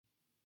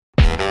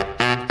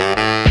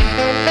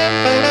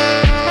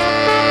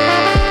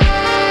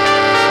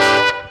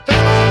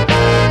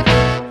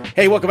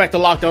Hey, welcome back to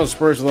Locked On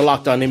Spurs on the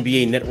Locked On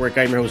NBA Network.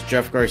 I'm your host,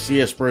 Jeff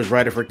Garcia, Spurs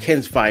writer for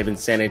KENS 5 in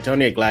San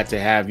Antonio. Glad to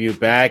have you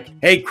back.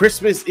 Hey,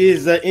 Christmas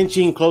is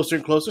inching closer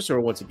and closer, so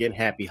once again,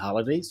 happy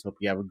holidays. Hope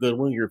you have a good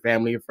one, your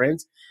family, your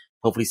friends.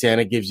 Hopefully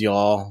Santa gives you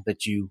all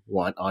that you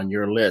want on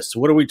your list. So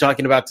what are we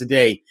talking about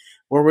today?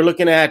 Well, we're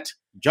looking at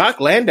Jock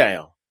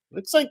Landale.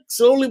 Looks like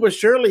slowly but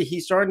surely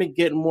he's starting to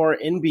get more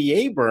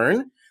NBA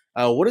burn.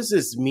 What does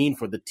this mean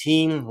for the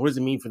team? What does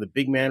it mean for the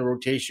big man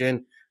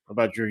rotation? What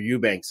about Drew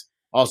Eubanks?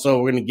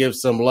 Also, we're going to give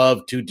some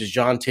love to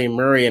DeJounte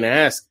Murray and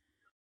ask,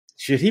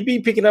 should he be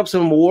picking up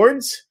some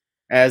awards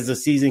as the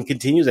season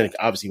continues? And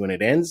obviously when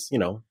it ends,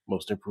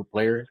 most improved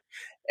player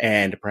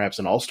and perhaps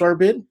an all-star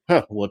bid.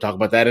 We'll talk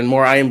about that and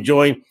more. I am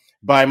joined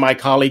by my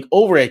colleague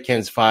over at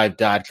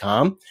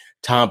KENS5.com,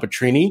 Tom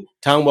Petrini.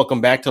 Tom,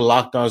 welcome back to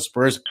Locked On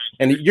Spurs.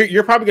 And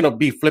you're probably going to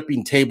be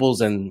flipping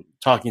tables and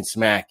talking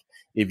smack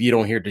if you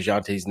don't hear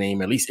DeJounte's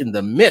name, at least in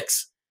the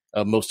mix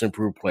of most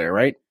improved player,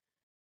 right?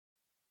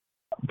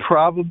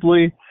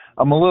 Probably.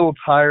 I'm a little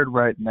tired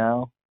right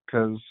now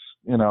because,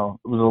 it was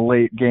a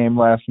late game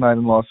last night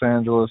in Los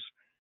Angeles.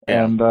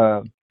 Yeah.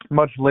 And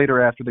much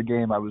later after the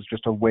game, I was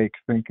just awake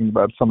thinking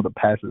about some of the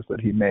passes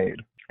that he made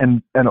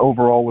and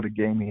overall what a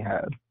game he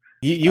had.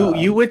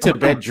 You went to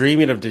bed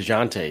dreaming of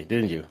DeJounte,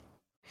 didn't you?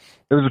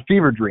 It was a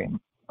fever dream.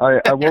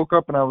 I woke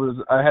up and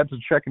I had to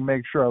check and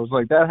make sure. I was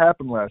like, that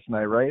happened last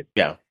night, right?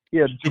 Yeah. He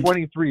had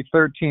 23,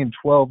 13,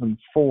 12, and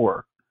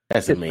 4.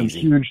 That's amazing.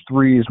 Some huge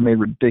threes, made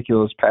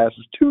ridiculous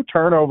passes, 2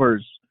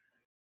 turnovers.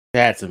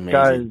 That's amazing.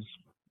 Guys,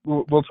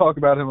 we'll talk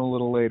about him a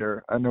little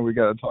later. I know we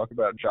got to talk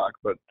about Jock,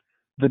 but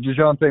the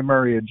DeJounte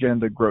Murray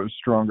agenda grows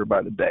stronger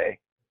by the day.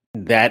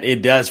 That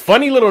it does.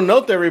 Funny little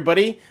note there,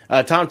 everybody.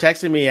 Tom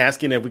texted me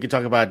asking if we could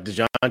talk about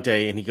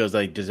DeJounte, and he goes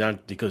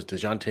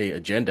DeJounte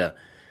agenda.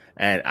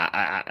 And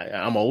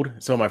I'm old,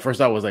 so my first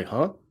thought was like,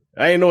 huh?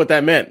 I didn't know what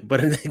that meant.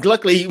 But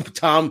luckily,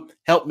 Tom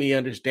helped me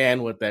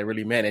understand what that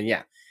really meant. And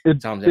yeah,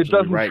 Tom's it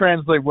doesn't right.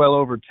 translate well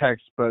over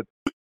text, but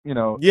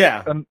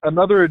yeah.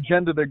 Another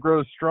agenda that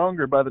grows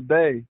stronger by the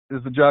day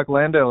is the Jock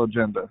Landale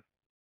agenda.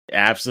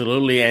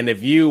 Absolutely. And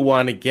if you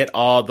want to get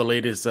all the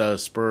latest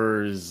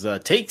Spurs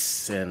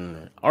takes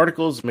and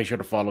articles, make sure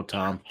to follow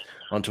Tom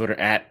on Twitter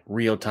at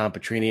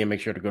RealTomPetrini, and make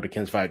sure to go to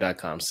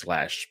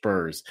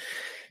KENS5.com/Spurs.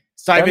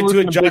 Let's dive into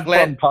it, Jock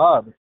Landale.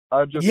 Pod.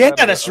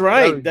 That's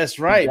right. That's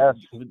right.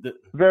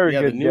 Very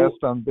good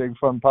guest on Big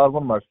Fun Pod.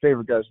 One of my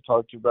favorite guys to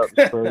talk to about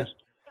the Spurs.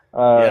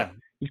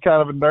 He's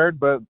kind of a nerd,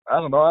 but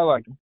I don't know. I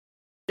like him.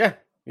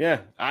 Yeah.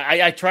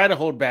 I try to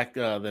hold back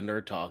the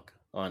nerd talk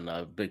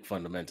on Big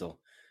Fundamental.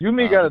 You and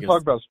me got to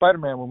talk about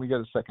Spider-Man when we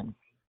get a second.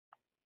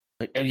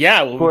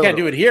 Yeah, well, we can't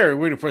do it here.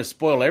 We're going to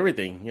spoil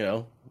everything,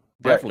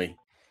 Definitely. Right.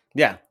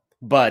 Yeah.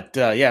 But,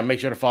 make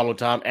sure to follow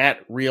Tom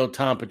at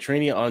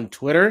RealTomPetrini on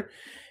Twitter.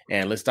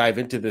 And let's dive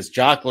into this.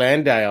 Jock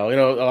Landale.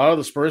 A lot of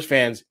the Spurs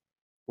fans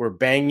were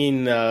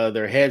banging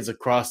their heads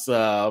across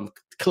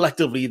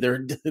collectively their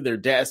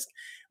desk.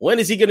 When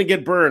is he going to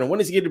get burned? When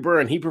is he going to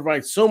burn? He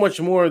provides so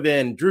much more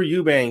than Drew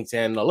Eubanks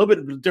and a little bit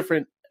of a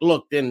different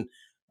look than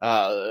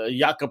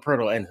Jakob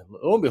Poeltl. And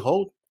lo and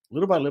behold,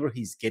 little by little,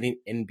 he's getting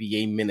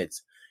NBA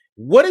minutes.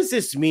 What does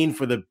this mean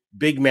for the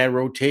big man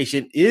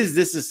rotation? Is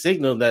this a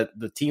signal that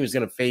the team is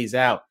going to phase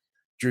out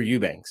Drew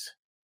Eubanks?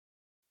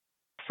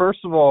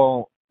 First of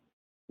all,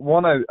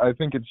 one, I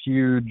think it's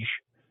huge.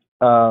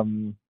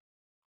 And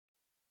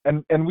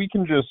we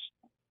can just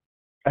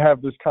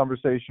have this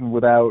conversation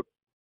without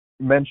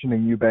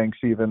mentioning Eubanks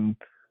even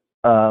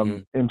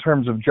in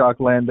terms of Jock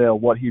Landale,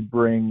 what he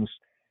brings.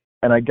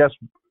 And I guess,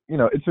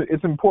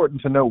 it's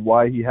important to know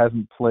why he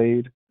hasn't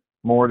played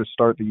more to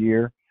start the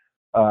year.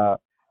 On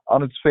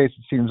its face,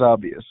 it seems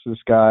obvious.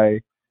 This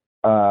guy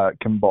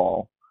can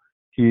ball.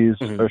 He's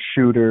a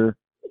shooter.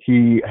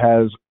 He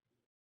has,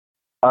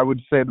 I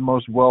would say, the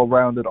most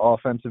well-rounded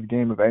offensive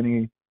game of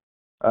any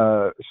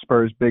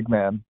Spurs big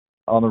man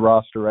on the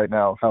roster right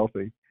now,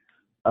 healthy.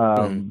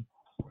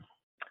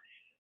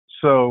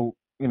 So,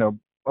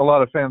 a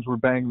lot of fans were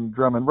banging the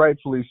drum, and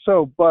rightfully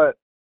so, but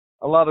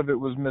a lot of it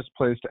was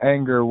misplaced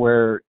anger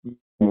where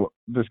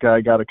this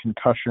guy got a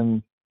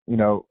concussion.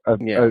 I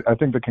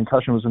think the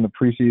concussion was in the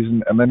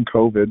preseason and then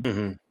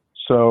COVID.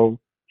 So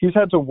he's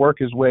had to work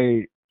his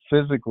way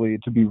physically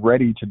to be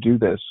ready to do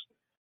this,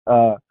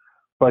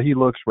 but he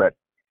looks ready.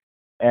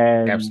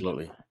 And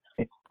absolutely,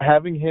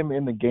 having him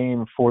in the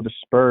game for the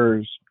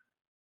Spurs,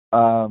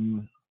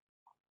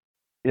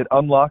 it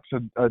unlocks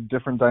a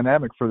different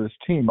dynamic for this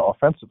team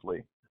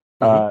offensively.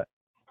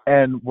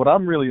 And what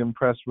I'm really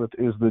impressed with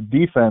is the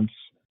defense,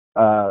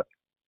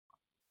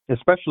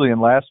 especially in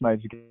last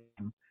night's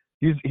game.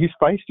 He's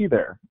feisty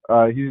there.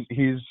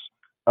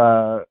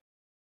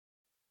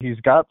 He's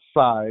got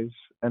size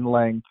and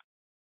length,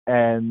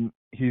 and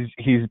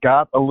he's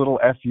got a little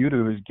FU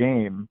to his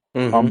game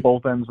on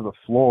both ends of the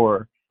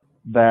floor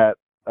that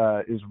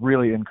is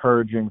really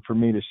encouraging for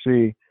me to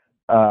see.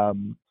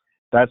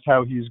 That's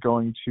how he's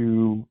going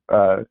to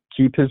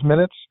keep his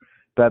minutes.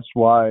 That's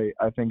why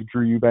I think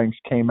Drew Eubanks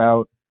came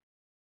out.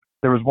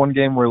 There was one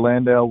game where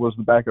Landale was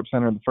the backup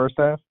center in the first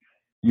half,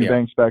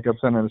 Eubanks backup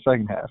center in the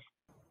second half.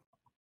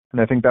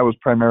 And I think that was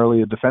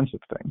primarily a defensive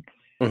thing.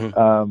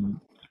 Mm-hmm.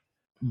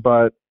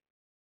 But,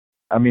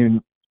 I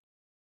mean,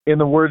 in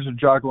the words of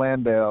Jock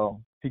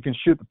Landale, he can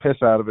shoot the piss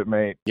out of it,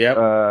 mate.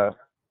 Yep.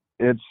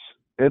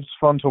 It's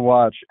fun to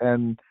watch.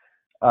 And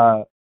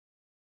not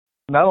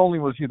only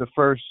was he the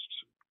first,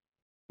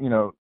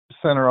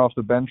 center off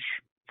the bench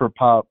for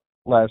Pop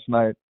last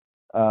night,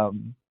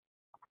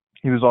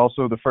 he was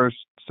also the first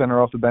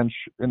center off the bench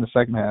in the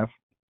second half.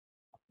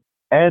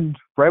 And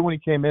right when he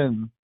came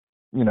in,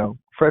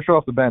 fresh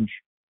off the bench,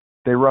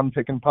 they run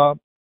pick and pop.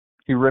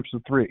 He rips a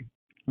three.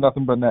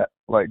 Nothing but net.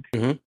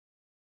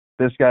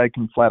 This guy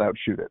can flat out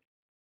shoot it.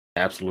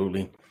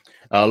 Absolutely.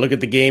 Look at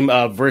the game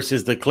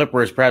versus the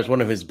Clippers, perhaps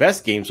one of his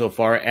best games so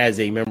far as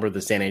a member of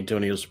the San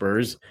Antonio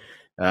Spurs.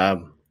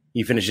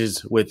 He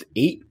finishes with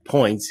 8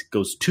 points,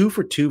 goes 2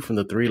 for 2 from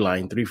the 3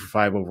 line, 3 for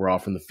 5 overall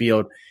from the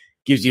field.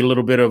 Gives you a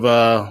little bit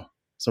of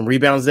some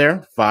rebounds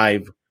there,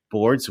 5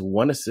 boards,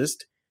 1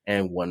 assist,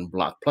 and 1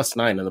 block,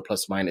 +9 on the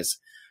plus minus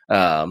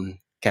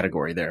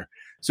category there.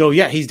 So,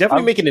 yeah, he's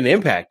definitely making an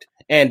impact.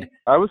 And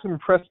I was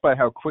impressed by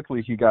how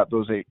quickly he got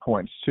those 8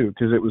 points, too,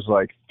 because it was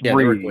like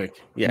 3,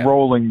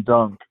 rolling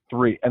dunk,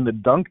 3. And the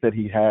dunk that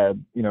he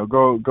had,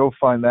 go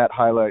find that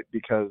highlight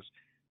because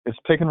it's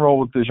pick and roll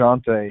with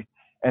DeJounte.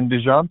 And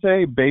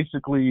DeJounte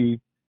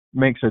basically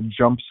makes a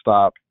jump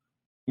stop,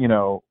 8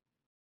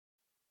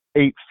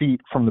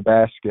 feet from the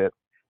basket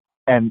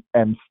and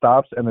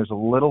stops, and there's a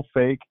little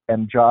fake,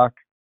 and Jock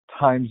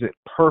times it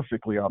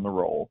perfectly on the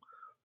roll.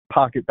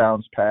 Pocket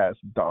bounce pass,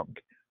 dunk.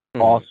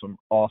 Awesome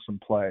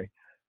play.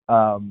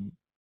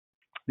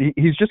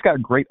 He's just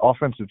got great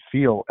offensive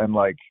feel and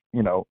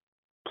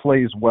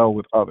plays well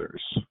with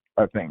others,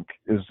 I think,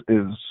 is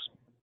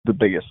the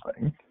biggest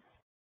thing.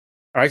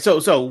 All right,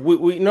 so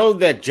we know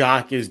that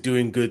Jock is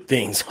doing good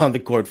things on the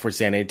court for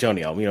San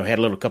Antonio. Had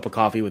a little cup of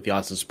coffee with the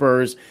Austin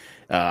Spurs.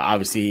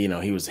 Obviously,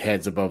 he was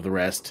heads above the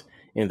rest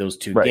in those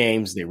 2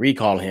 games. They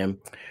recall him,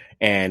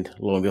 and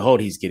lo and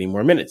behold, he's getting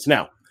more minutes.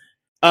 Now,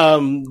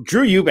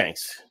 Drew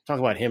Eubanks, talk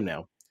about him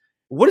now.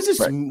 What is this?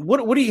 Right.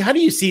 How do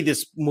you see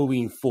this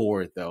moving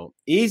forward, though?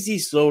 Is he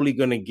slowly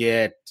going to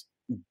get,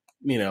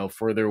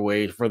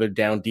 further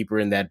down, deeper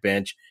in that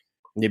bench?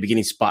 Maybe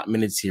getting spot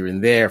minutes here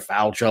and there,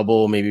 foul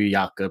trouble. Maybe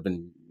Jakob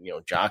and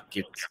Jock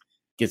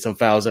get some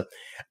fouls up.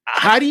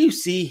 How do you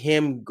see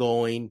him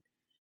going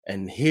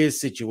and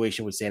his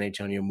situation with San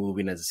Antonio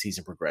moving as the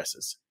season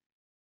progresses?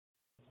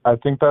 I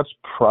think that's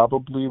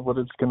probably what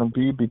it's going to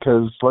be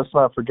because let's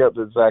not forget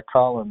that Zach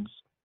Collins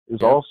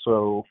is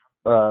also,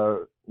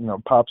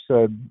 Pop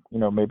said,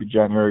 maybe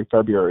January,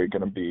 February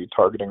going to be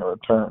targeting a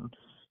return.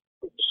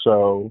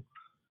 So,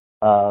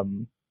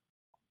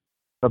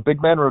 a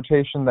big man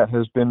rotation that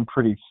has been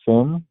pretty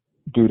thin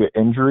due to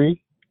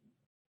injury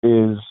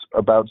is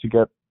about to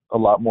get a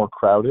lot more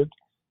crowded.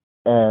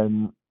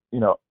 And,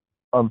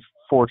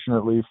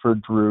 unfortunately for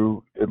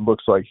Drew, it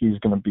looks like he's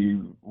going to be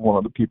one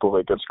of the people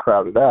that gets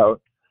crowded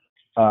out.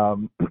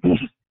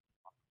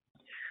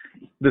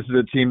 This is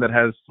a team that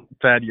has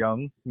Thad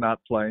Young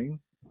not playing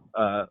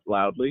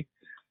loudly,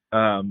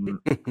 Yep.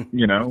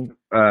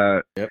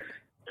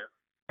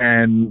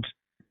 And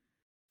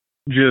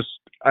just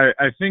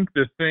I think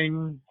the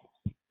thing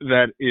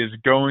that is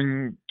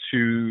going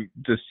to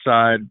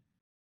decide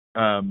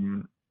how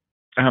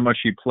much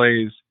he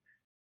plays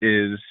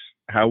is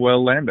how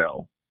well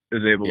Landale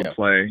is able to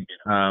play.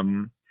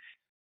 And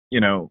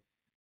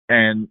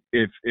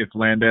if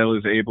Landale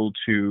is able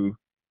to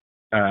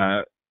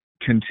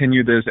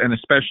continue this, and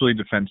especially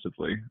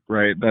defensively,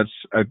 right? That's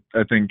I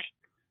think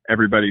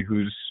everybody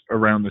who's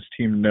around this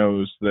team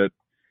knows that,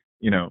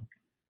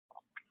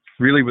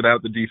 really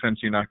without the defense,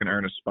 you're not going to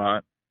earn a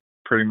spot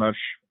pretty much,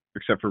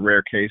 except for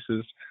rare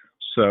cases.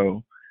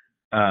 So,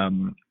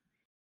 and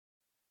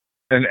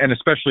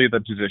especially at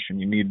that position,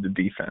 you need the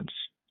defense.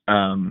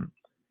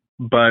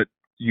 But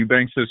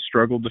Eubanks has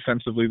struggled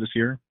defensively this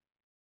year.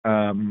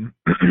 And,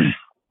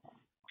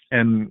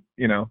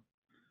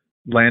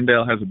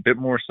 Landale has a bit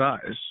more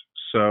size.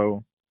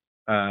 So,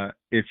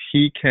 if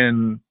he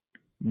can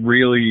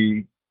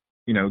really,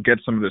 get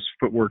some of this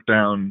footwork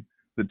down,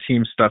 the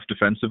team stuff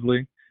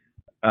defensively,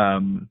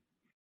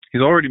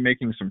 he's already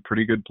making some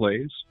pretty good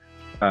plays.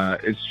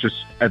 It's just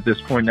at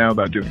this point now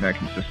about doing that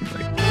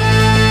consistently.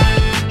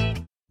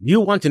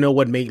 You want to know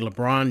what made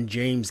LeBron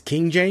James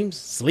King James?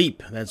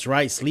 Sleep. That's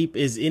right. Sleep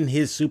is in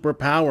his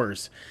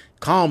superpowers.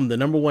 Calm, the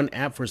 #1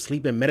 app for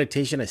sleep and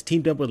meditation, has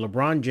teamed up with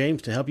LeBron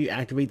James to help you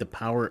activate the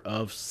power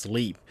of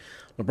sleep.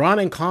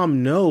 LeBron and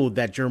Calm know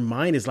that your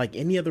mind is like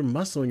any other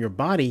muscle in your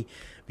body,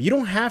 but you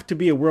don't have to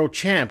be a world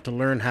champ to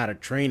learn how to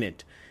train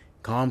it.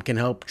 Calm can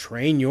help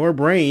train your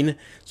brain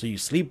so you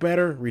sleep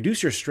better,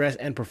 reduce your stress,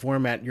 and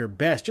perform at your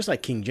best, just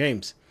like King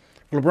James.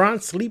 For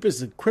LeBron, sleep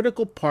is a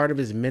critical part of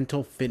his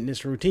mental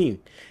fitness routine.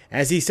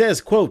 As he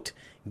says, quote,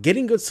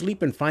 "Getting good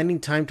sleep and finding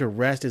time to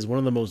rest is one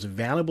of the most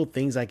valuable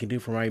things I can do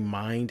for my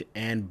mind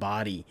and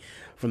body.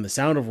 From the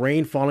sound of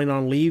rain falling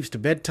on leaves to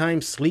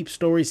bedtime sleep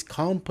stories,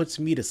 Calm puts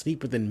me to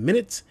sleep within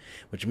minutes,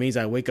 which means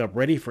I wake up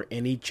ready for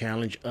any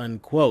challenge,"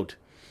 unquote.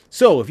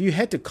 So if you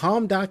head to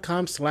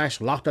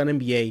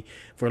calm.com/lockedonnba,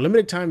 for a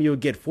limited time, you'll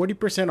get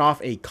 40%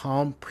 off a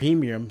Calm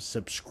premium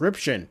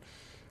subscription.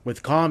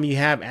 With Calm, you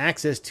have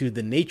access to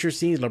the nature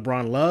scenes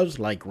LeBron loves,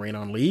 like Rain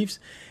on Leaves,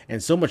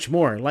 and so much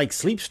more, like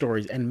sleep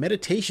stories and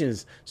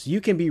meditations, so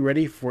you can be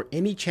ready for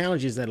any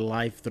challenges that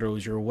life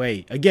throws your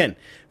way. Again,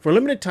 for a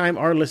limited time,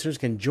 our listeners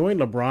can join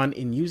LeBron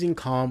in using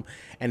Calm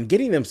and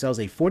getting themselves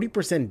a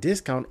 40%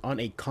 discount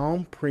on a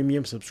Calm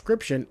premium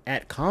subscription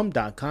at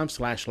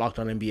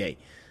calm.com/lockedonnba.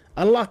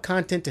 Unlock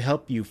content to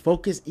help you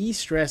focus, ease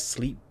stress,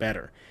 sleep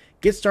better.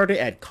 Get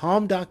started at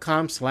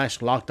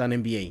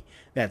calm.com/lockedonnba.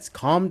 That's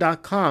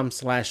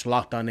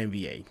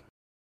calm.com/lockedonnba.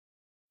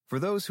 For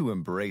those who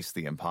embrace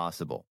the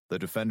impossible, the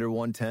Defender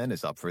 110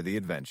 is up for the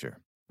adventure.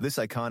 This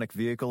iconic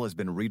vehicle has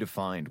been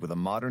redefined with a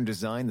modern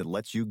design that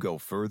lets you go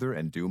further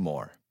and do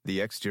more. The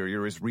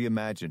exterior is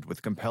reimagined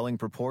with compelling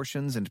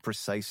proportions and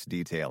precise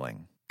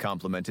detailing,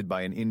 complemented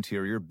by an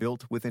interior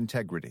built with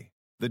integrity.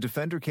 The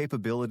Defender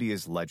capability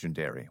is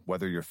legendary.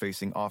 Whether you're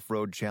facing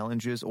off-road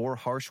challenges or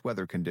harsh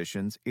weather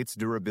conditions, its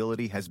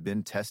durability has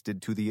been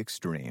tested to the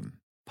extreme.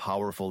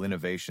 Powerful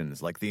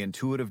innovations like the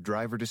intuitive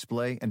driver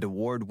display and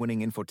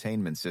award-winning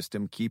infotainment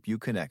system keep you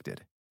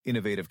connected.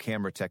 Innovative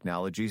camera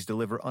technologies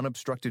deliver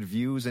unobstructed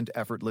views and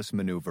effortless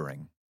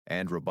maneuvering.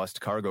 And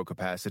robust cargo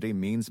capacity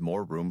means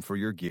more room for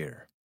your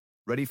gear.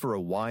 Ready for a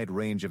wide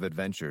range of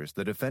adventures,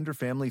 the Defender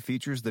family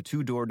features the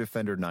two-door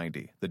Defender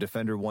 90, the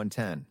Defender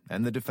 110,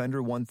 and the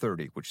Defender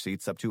 130, which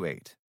seats up to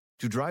 8.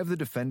 To drive the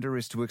Defender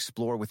is to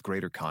explore with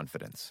greater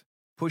confidence.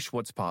 Push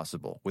what's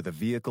possible with a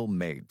vehicle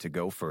made to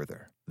go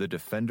further. The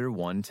Defender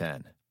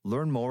 110.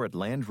 Learn more at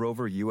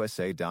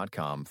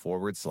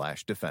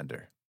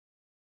LandRoverUSA.com/Defender.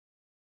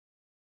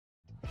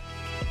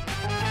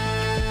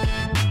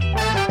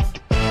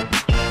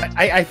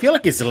 I feel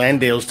like it's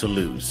Landale's to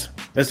lose.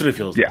 That's what it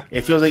feels like.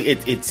 It feels like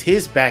it's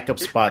his backup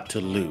spot to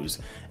lose.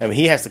 I mean,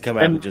 he has to come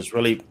out and just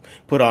really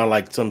put on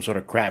like some sort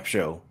of crap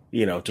show,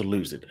 to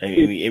lose it. I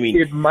mean,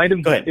 it might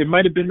have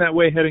been that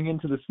way heading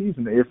into the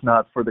season, if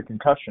not for the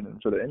concussion and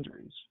for the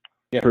injuries.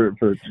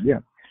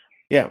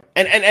 Yeah,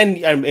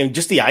 and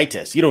just the eye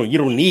test. You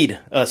don't need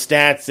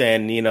stats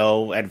and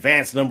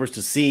advanced numbers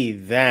to see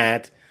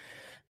that.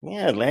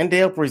 Yeah,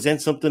 Landale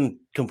presents something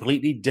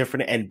completely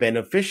different and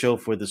beneficial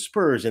for the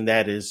Spurs, and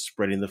that is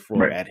spreading the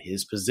floor at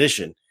his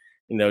position.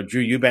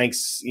 Drew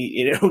Eubanks,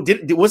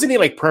 wasn't he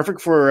like perfect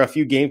for a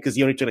few games because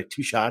he only took like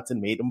 2 shots and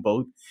made them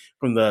both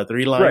from the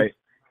 3 line? Right.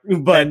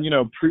 But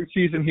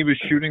preseason he was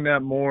shooting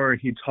that more.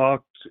 He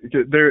talked.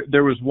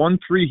 There was 1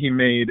 3 he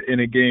made in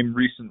a game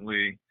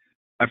recently.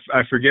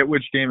 I forget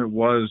which game it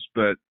was,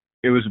 but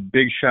it was a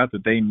big shot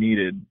that they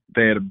needed.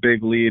 They had a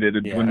big lead. It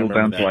had dwindled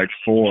down to like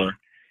 4.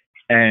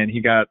 And he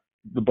got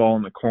the ball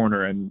in the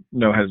corner and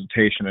no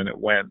hesitation, and it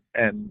went.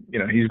 And,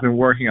 he's been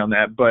working on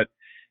that. But,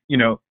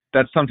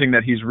 that's something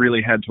that he's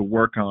really had to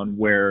work on,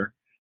 where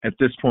at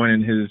this point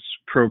in his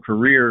pro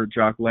career,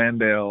 Jock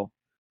Landale,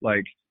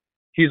 like,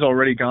 he's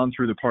already gone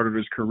through the part of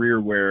his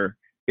career where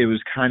it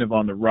was kind of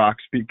on the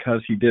rocks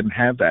because he didn't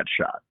have that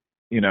shot,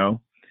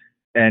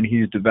 and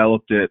he's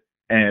developed it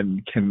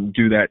and can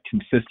do that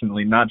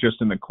consistently, not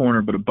just in the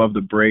corner, but above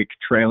the break,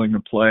 trailing the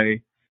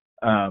play.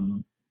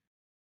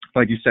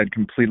 Like you said,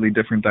 completely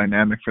different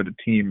dynamic for the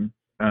team,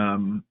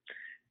 and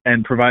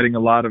providing a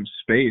lot of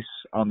space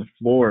on the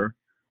floor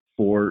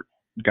for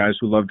guys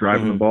who love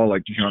driving the ball,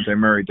 like DeJounte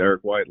Murray,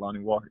 Derek White, Lonnie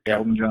Walker,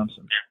 Calvin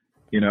Johnson.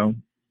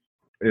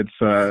 It's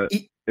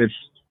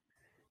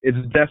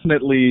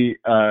definitely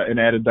an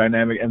added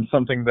dynamic and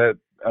something that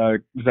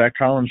Zach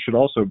Collins should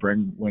also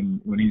bring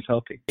when he's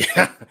healthy.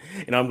 Yeah,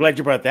 I'm glad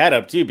you brought that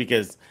up too,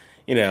 because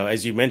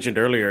as you mentioned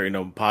earlier,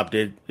 Pop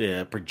did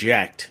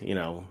project,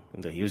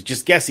 he was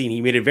just guessing. He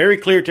made it very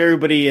clear to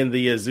everybody in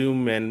the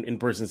Zoom and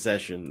in-person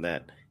session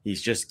that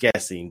he's just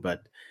guessing.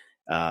 But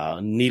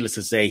needless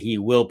to say, he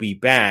will be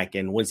back.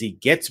 And once he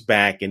gets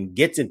back and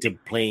gets into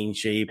playing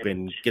shape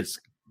and gets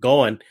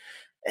going,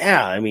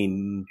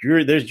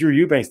 there's Drew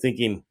Eubanks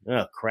thinking,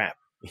 oh, crap.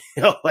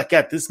 I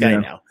got this guy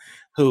now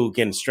who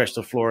can stretch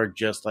the floor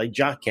just like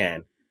Jock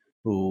can.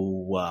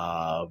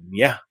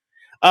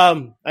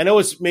 I know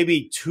it's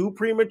maybe too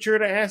premature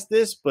to ask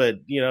this, but,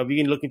 if you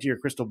can look into your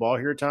crystal ball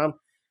here, Tom,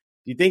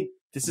 do you think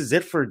this is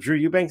it for Drew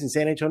Eubanks in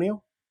San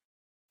Antonio?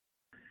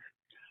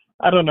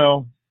 I don't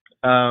know.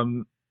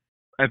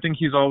 I think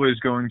he's always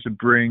going to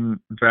bring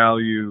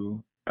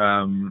value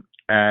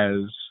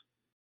as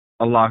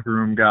a locker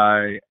room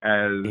guy,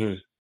 as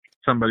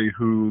somebody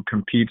who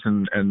competes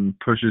and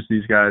pushes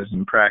these guys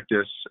in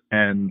practice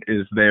and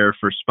is there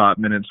for spot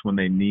minutes when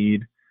they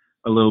need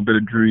a little bit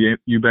of Drew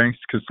Eubanks,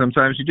 because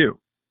sometimes you do.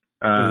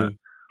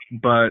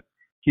 But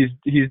he's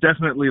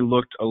definitely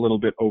looked a little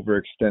bit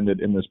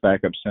overextended in this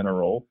backup center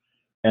role,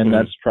 and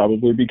that's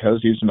probably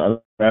because he's an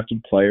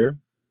undrafted player,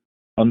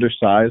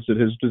 undersized at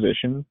his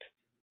position,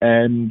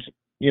 and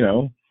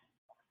in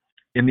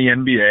the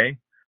NBA,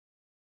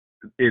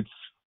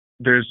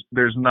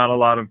 there's not a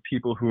lot of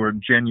people who are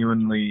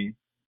genuinely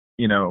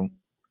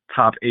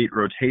top 8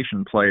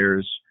 rotation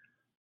players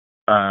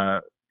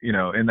in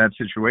that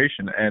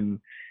situation,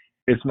 and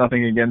it's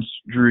nothing against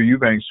Drew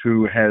Eubanks,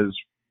 who has,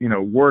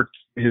 worked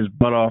his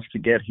butt off to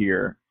get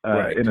here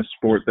in a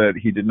sport that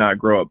he did not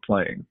grow up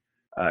playing.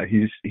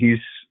 He's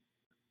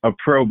a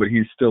pro, but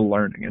he's still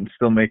learning and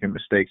still making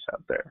mistakes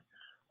out there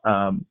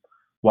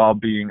while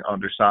being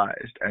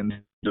undersized. And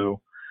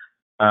so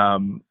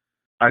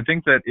I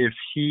think that if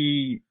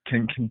he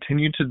can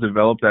continue to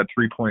develop that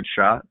three-point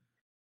shot,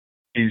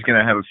 he's going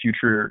to have a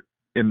future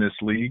in this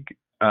league.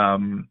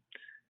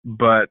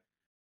 But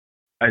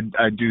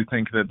I do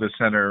think that the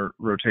center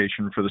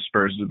rotation for the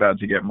Spurs is about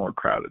to get more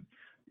crowded.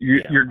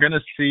 You're going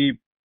to see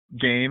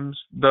games,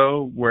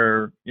 though,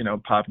 where,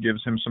 Pop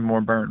gives him some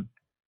more burn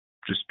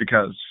just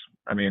because,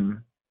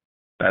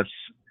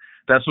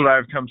 that's what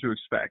I've come to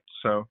expect.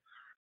 So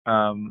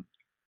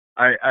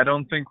I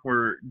don't think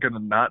we're going to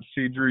not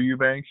see Drew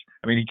Eubanks.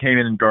 He came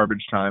in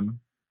garbage time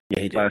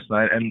last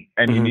night,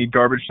 and you need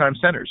garbage time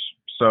centers.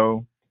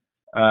 So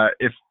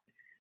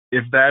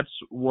if that's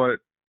what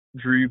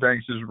Drew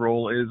Eubanks'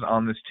 role is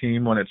on this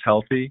team when it's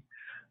healthy,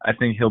 I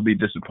think he'll be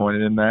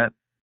disappointed in that.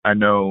 I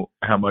know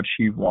how much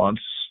he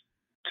wants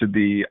to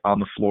be on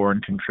the floor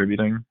and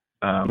contributing.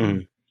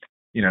 You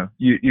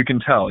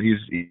can tell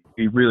he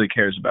really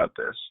cares about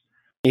this.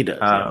 He does.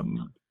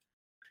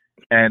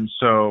 And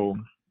so,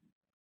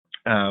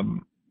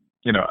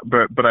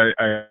 but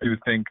I do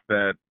think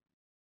that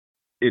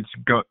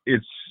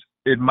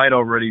it might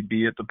already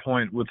be at the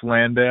point with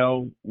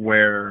Landale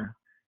where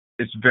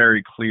it's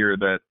very clear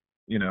that,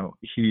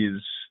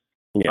 he's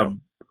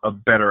a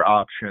better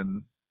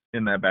option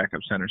in that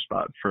backup center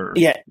spot for,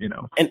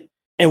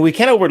 And we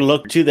kind of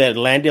overlooked, too, that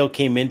Landale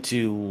came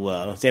into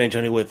San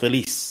Antonio with at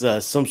least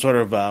some sort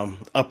of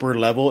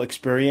upper-level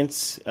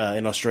experience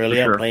in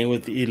Australia, playing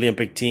with the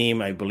Olympic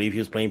team. I believe he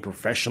was playing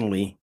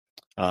professionally.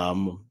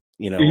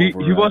 He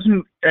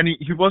wasn't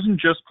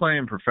just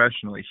playing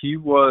professionally. He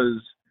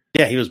was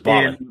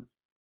balling.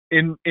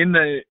 In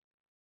the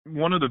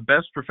one of the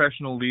best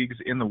professional leagues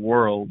in the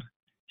world.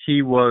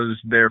 He was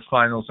their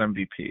finals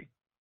MVP,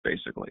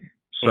 basically.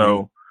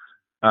 So,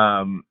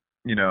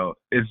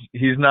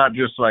 he's not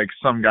just like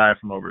some guy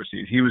from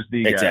overseas. He was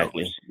the guy.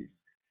 Exactly.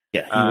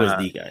 Yeah, he was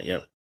the guy.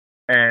 Yep.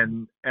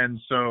 And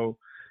so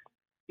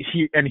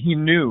he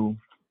knew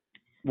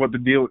what the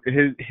deal.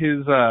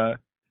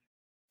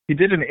 He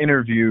did an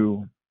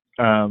interview,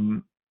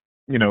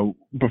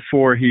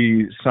 before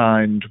he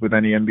signed with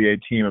any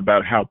NBA team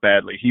about how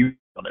badly he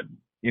wanted,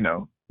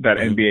 that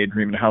NBA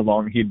dream and how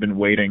long he'd been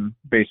waiting,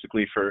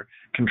 basically for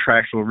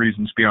contractual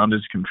reasons beyond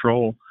his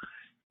control.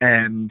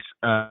 And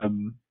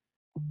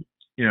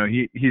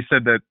he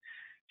said that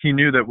he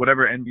knew that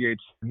whatever NBA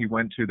team he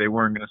went to, they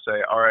weren't going to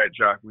say, "All right,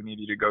 Jock, we need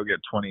you to go get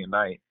 20 a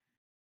night."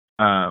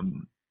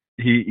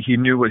 He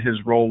knew what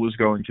his role was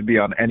going to be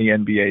on any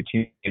NBA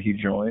team that he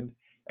joined,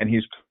 and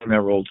he's playing that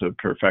role to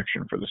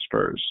perfection for the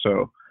Spurs.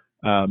 So,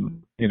 I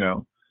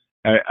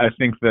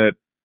think that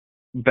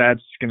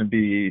that's going to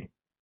be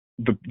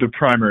the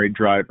primary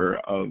driver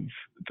of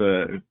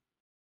the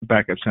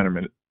backup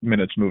center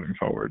minutes moving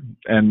forward.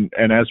 And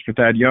as for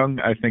Thad Young,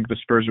 I think the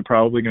Spurs are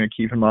probably going to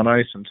keep him on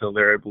ice until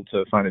they're able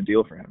to find a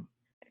deal for him.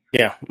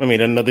 Yeah,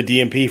 another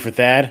DMP for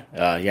Thad.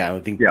 I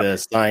think the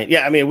sign.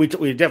 Yeah, we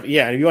definitely.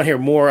 Yeah, if you want to hear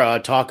more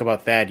talk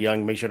about Thad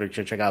Young, make sure to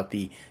check out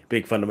the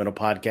Big Fundamental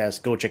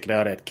podcast. Go check it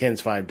out at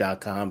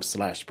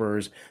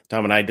kens5.com/Spurs.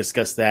 Tom and I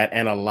discussed that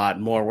and a lot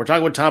more. We're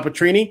talking with Tom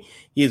Petrini.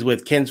 He's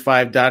with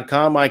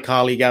kens5.com, my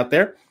colleague out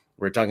there.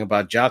 We're talking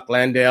about Jock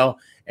Landale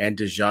and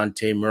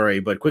DeJounte Murray.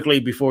 But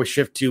quickly, before we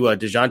shift to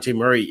DeJounte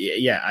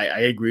Murray, I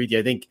agree with you.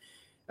 I think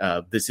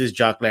this is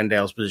Jock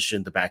Landale's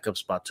position, the backup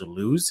spot to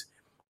lose.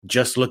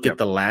 Just look at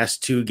the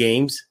last two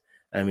games.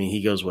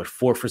 He goes,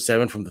 4 for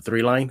 7 from the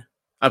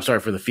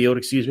from the field,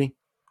 excuse me.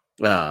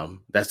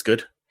 That's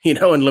good, in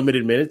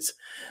limited minutes.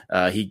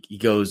 He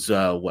goes, 2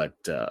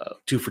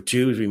 for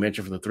 2, as we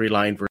mentioned, from the 3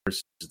 line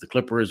versus the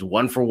Clippers,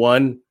 1 for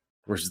 1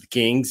 versus the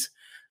Kings.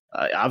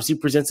 Obviously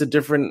presents a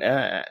different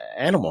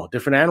animal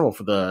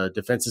for the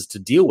defenses to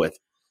deal with.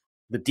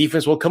 The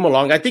defense will come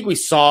along. I think we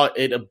saw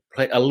it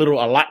play a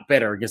lot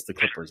better against the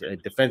Clippers.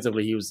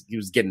 Defensively, he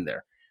was getting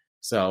there.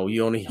 So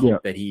you only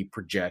hope that he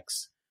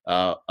projects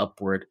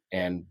upward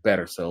and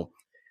better. So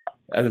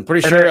I'm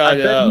pretty sure. I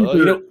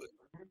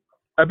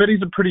bet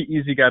he's a pretty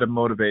easy guy to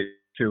motivate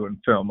too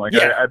in film. I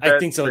bet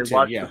think so they too.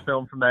 Watched the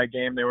film from that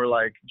game. They were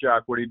like,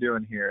 "Jock, what are you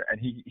doing here?" And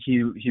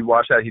he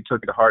watched that. He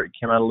took it to heart. He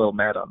came out a little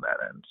mad on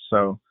that end.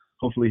 So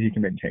hopefully he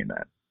can maintain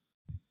that.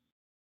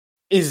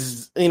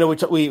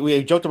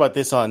 We joked about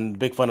this on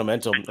Big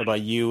Fundamental about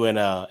you in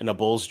a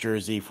Bulls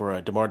jersey for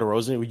DeMar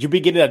DeRozan. Would you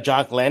be getting a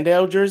Jock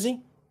Landale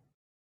jersey?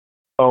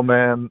 Oh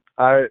man,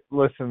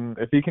 listen.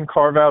 If he can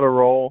carve out a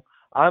role,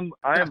 I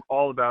am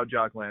all about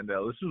Jock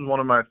Landale. This is one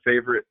of my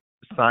favorite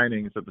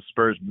signings that the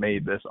Spurs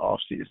made this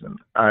offseason.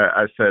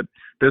 I said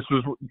this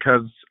was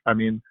because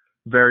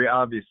very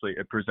obviously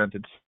it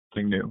presented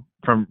something new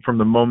from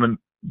the moment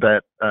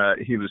that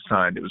he was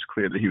signed. It was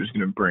clear that he was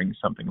going to bring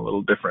something a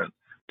little different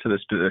to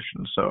this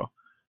position. So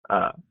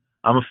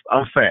I'm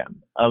a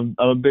fan. I'm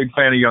a big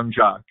fan of young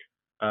Jock.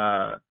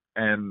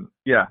 And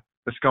yeah,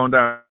 it's going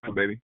down,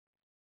 baby.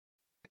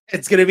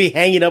 It's going to be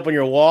hanging up on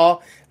your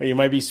wall, or you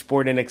might be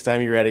sporting it next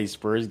time you're at a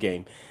Spurs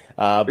game.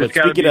 But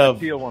speaking of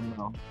the teal one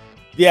though.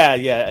 Yeah,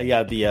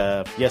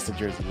 the Fiesta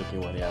jersey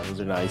looking one. Yeah, those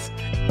are nice.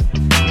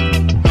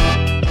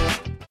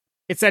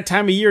 It's that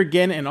time of year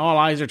again, and all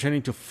eyes are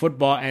turning to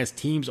football as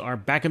teams are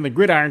back in the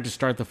gridiron to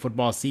start the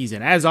football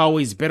season. As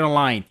always,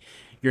 BetOnline,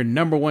 your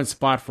number one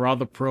spot for all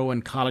the pro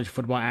and college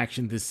football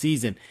action this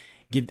season.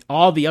 Get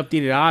all the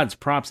updated odds,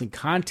 props, and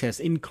contests,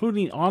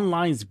 including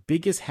online's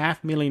biggest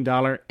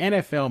 $500,000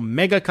 NFL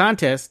mega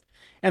contest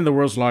and the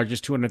world's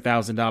largest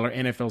 $200,000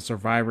 NFL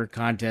Survivor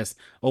contest,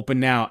 open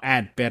now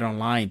at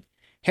BetOnline.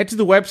 Head to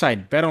the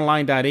website,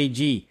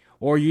 betonline.ag,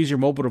 or use your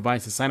mobile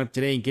device to sign up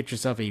today and get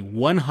yourself a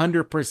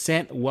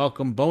 100%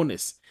 welcome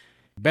bonus.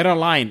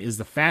 BetOnline is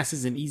the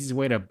fastest and easiest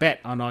way to bet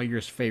on all your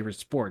favorite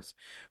sports.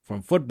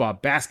 From football,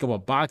 basketball,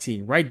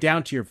 boxing, right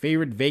down to your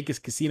favorite Vegas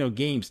casino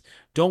games.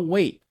 Don't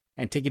wait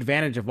and take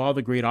advantage of all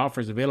the great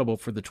offers available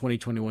for the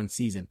 2021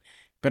 season.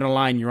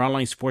 BetOnline, your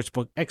online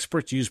sportsbook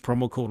experts, use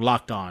promo code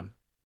LOCKEDON.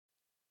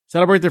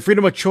 Celebrate the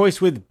freedom of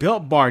choice with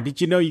Built Bar. Did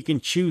you know you can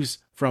choose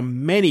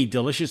from many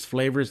delicious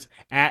flavors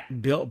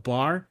at Built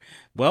Bar?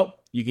 Well,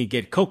 you can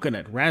get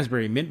coconut,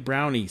 raspberry, mint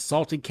brownie,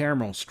 salted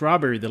caramel,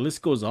 strawberry. The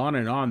list goes on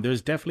and on.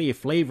 There's definitely a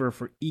flavor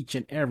for each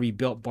and every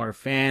Built Bar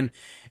fan.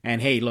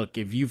 And hey, look,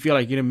 if you feel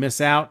like you're going to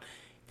miss out,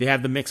 they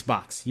have the mix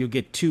box. You'll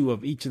get 2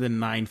 of each of the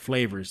 9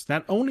 flavors.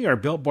 Not only are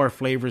Built Bar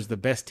flavors the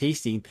best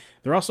tasting,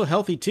 they're also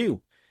healthy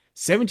too.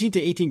 17 to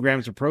 18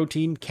 grams of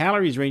protein,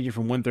 calories ranging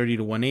from 130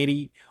 to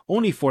 180,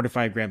 only 4 to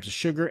 5 grams of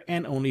sugar,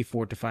 and only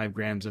 4 to 5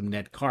 grams of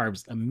net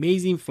carbs.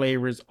 Amazing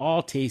flavors,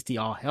 all tasty,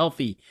 all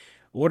healthy.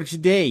 Order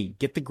today.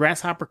 Get the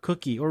grasshopper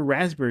cookie or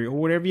raspberry or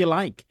whatever you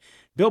like.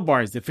 Built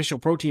Bar is the official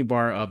protein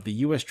bar of the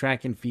U.S.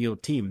 track and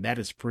field team. That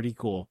is pretty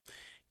cool.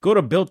 Go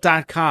to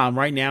Built.com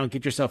right now and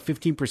get yourself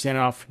 15%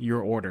 off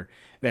your order.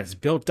 That's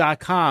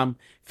Built.com,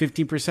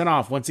 15%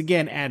 off. Once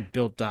again, at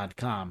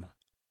Built.com.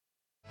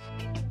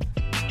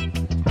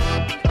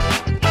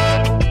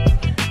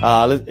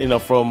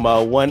 From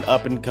one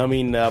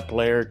up-and-coming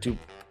player to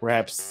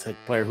perhaps a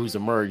player who's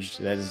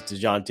emerged, that is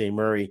DeJounte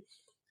Murray.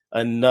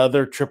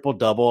 Another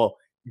triple-double.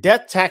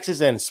 Death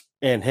taxes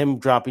and him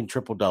dropping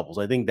triple-doubles.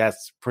 I think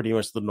that's pretty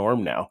much the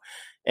norm now.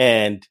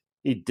 And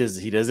he does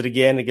it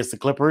again against the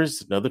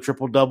Clippers. Another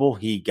triple-double.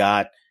 He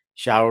got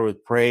showered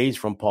with praise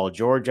from Paul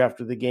George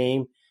after the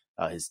game.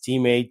 His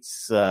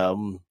teammates,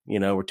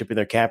 were tipping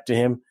their cap to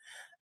him.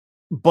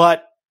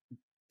 But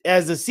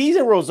as the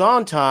season rolls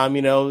on, Tom,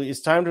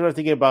 it's time to start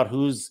thinking about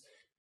who's,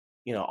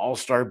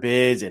 all-star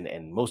bids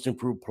and most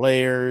improved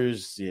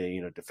players,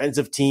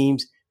 defensive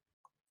teams.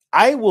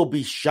 I will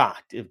be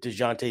shocked if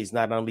DeJounte is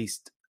not on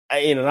least,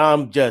 and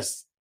I'm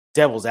just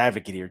devil's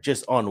advocate here,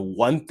 just on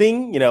one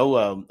thing,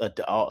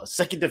 a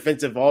second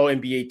defensive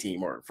all-NBA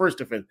team or first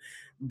defense,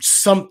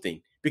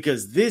 something,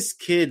 because this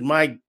kid,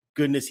 my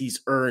goodness, he's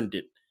earned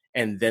it.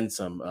 And then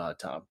some,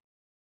 Tom.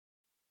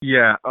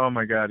 Yeah. Oh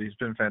my God. He's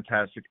been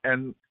fantastic.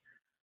 And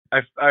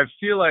I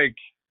feel like,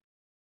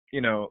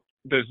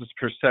 there's this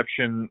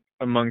perception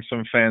among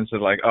some fans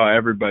that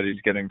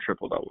everybody's getting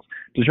triple doubles.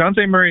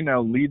 DeJounte Murray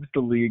now leads the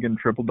league in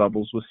triple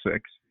doubles with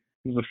 6.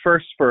 He's the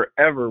first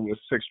forever with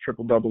 6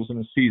 triple doubles in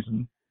a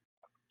season.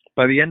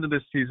 By the end of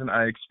this season,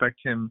 I expect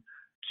him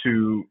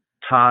to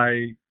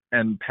tie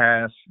and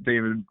pass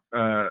David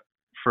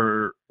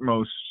for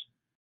most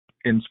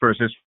in Spurs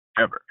history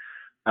ever.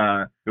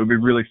 It would be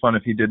really fun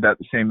if he did that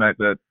the same night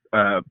that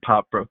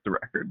Pop broke the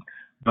record.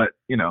 But,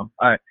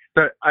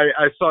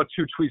 I saw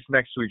 2 tweets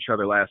next to each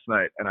other last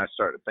night, and I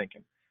started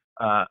thinking.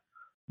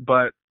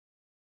 But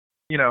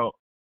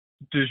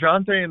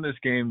DeJounte in this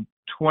game,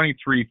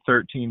 23,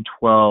 13,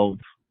 12,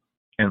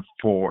 and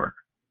 4.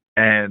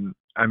 And,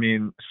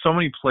 so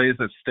many plays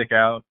that stick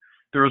out.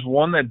 There was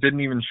one that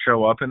didn't even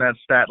show up in that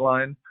stat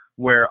line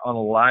where on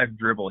a live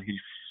dribble, he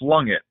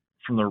flung it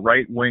from the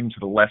right wing to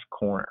the left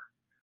corner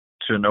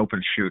to an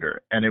open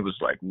shooter. And it was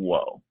like,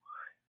 whoa.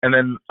 And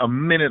then a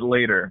minute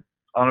later,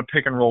 on a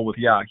pick and roll with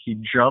Yak, he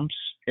jumps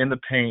in the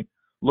paint,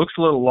 looks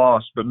a little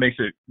lost, but makes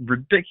a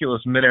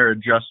ridiculous midair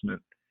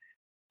adjustment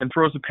and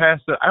throws a pass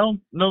that I don't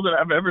know that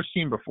I've ever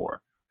seen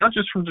before. Not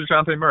just from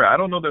DeJounte Murray. I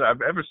don't know that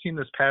I've ever seen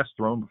this pass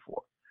thrown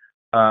before.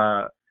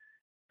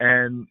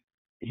 And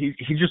he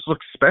just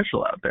looks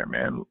special out there,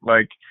 man.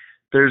 Like,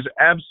 there's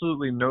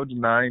absolutely no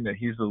denying that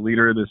he's the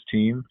leader of this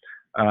team,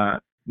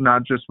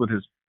 not just with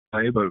his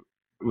play, but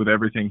with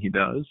everything he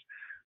does.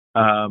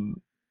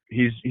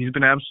 He's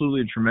been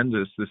absolutely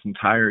tremendous this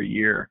entire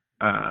year,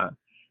 and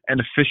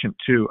efficient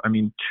too.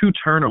 2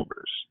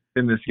 turnovers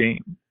in this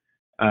game.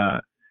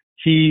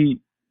 He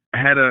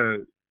had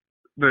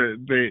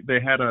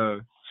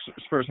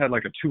Spurs had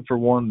like a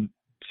 2-for-1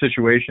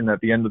 situation at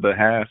the end of the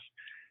half,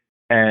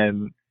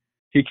 and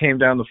he came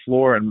down the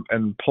floor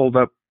and pulled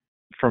up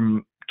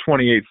from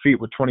 28 feet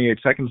with 28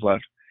 seconds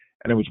left,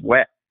 and it was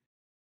wet.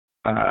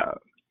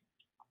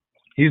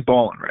 He's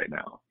balling right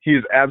now. He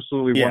is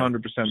absolutely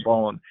 100%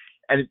 balling.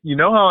 And you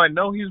know how I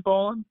know he's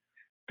balling?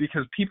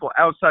 Because people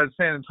outside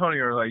San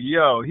Antonio are like,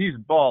 yo, he's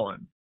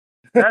balling.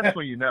 That's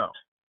when you know.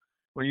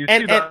 When you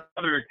see the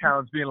other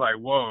accounts being like,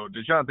 whoa,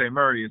 DeJounte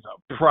Murray is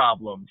a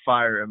problem,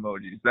 fire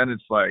emojis, then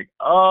it's like,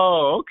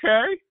 oh,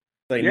 okay.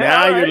 Like,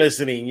 now you're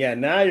listening. Yeah,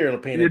 now you're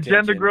paying attention. The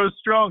agenda grows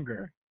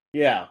stronger.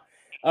 Yeah.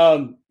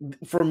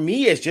 For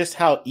me, it's just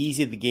how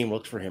easy the game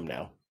looks for him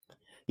now.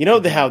 You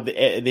know how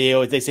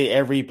they say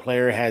every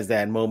player has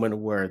that moment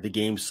where the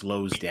game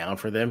slows down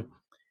for them.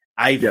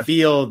 I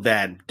feel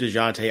that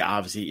DeJounte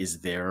obviously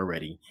is there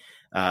already,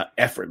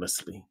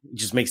 effortlessly. It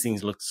just makes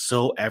things look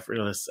so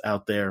effortless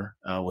out there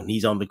when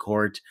he's on the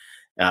court,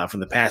 from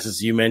the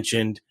passes you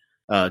mentioned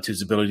to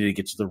his ability to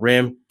get to the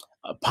rim.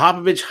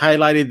 Popovich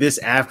highlighted this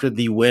after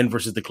the win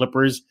versus the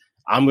Clippers.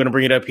 I'm going to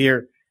bring it up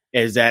here.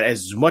 Is that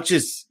as much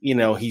as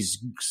he's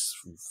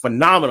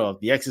phenomenal,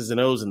 the X's and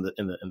O's and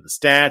the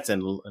stats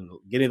and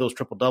getting those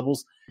triple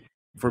doubles.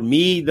 For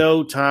me,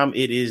 though, Tom,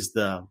 it is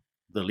the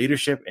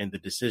leadership and the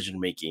decision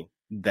making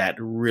that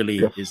really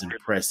is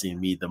impressing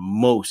me the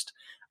most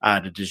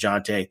out of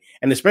DeJounte,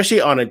 and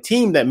especially on a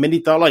team that many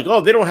thought like,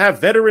 oh, they don't have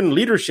veteran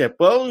leadership.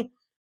 Well,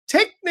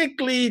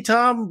 technically,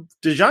 Tom,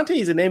 DeJounte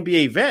is an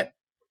NBA vet.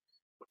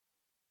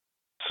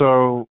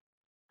 So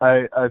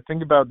I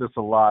think about this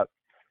a lot.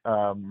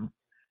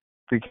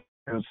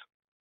 Because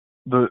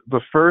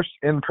the first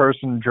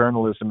in-person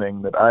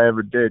journalisming that I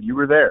ever did, you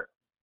were there.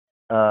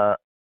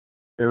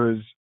 It was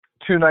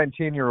two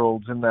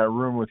 19-year-olds in that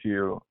room with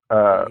you.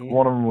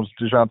 One of them was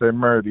DeJounte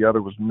Murray, the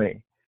other was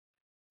me.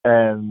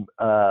 And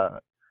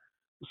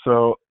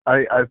so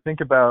I think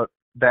about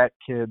that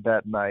kid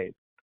that night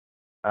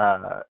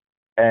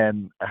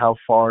and how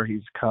far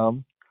he's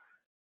come.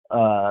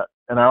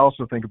 And I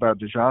also think about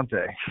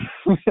DeJounte.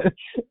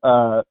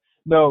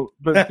 No,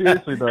 but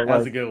seriously though, that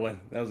was a good one.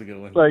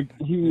 Like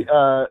he,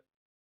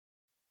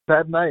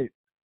 that night,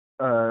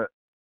 I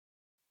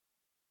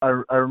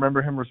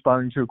remember him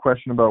responding to a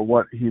question about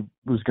what he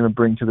was going to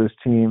bring to this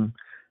team,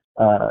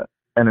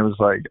 and it was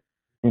like,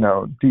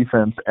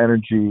 defense,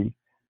 energy.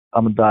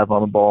 I'm gonna dive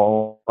on the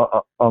ball,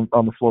 on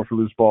the floor for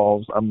loose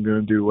balls. I'm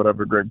gonna do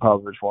whatever Greg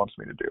Popovich wants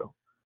me to do.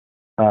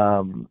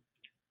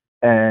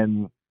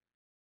 And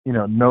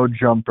no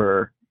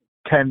jumper.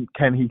 Can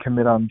he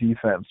commit on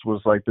defense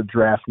was like the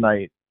draft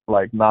night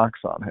knocks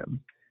on him,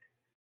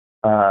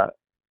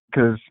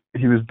 because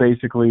he was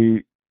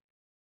basically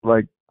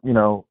like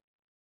the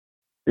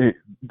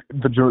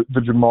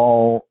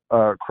Jamal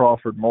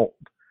Crawford mold.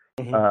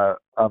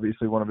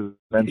 Obviously one of his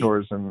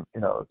mentors, and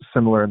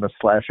similar in the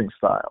slashing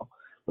style.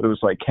 But it was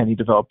like, can he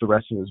develop the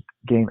rest of his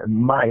game? And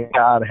my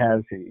God,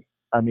 has he?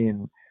 I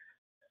mean,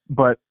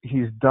 but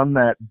he's done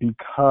that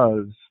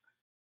because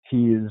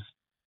he is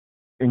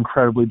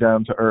incredibly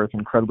down to earth,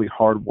 incredibly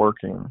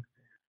hardworking,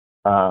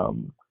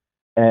 and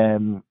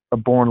a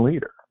born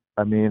leader.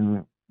 I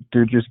mean,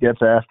 dude just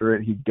gets after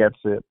it. He gets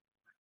it.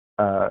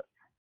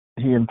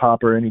 He and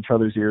Pop are in each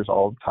other's ears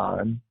all the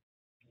time.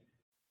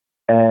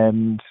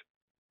 And,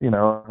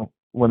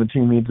 when the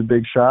team needs a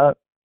big shot,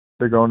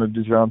 they're going to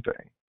DeJounte.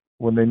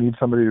 When they need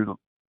somebody to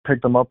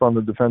pick them up on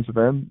the defensive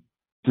end,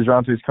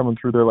 DeJounte's coming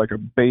through there like a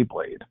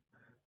Beyblade.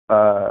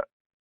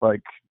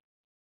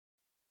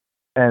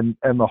 And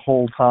the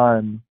whole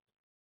time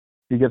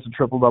he gets a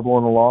triple-double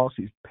in a loss,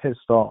 he's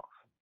pissed off.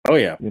 Oh,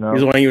 yeah. He's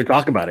the one you would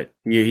talk about it.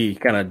 He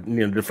kind of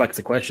deflects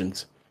the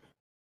questions.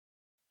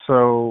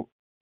 So,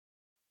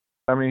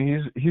 I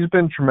mean, he's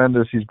been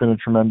tremendous. He's been a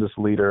tremendous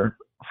leader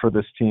for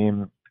this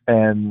team.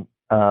 And,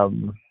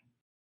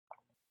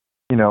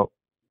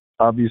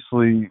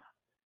 obviously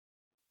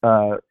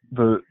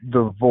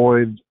the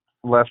void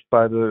left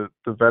by the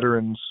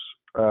veterans,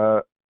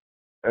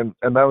 and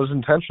that was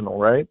intentional,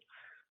 right?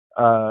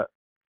 I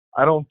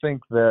don't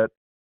think that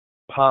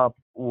Pop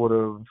would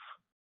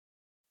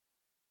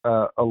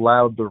have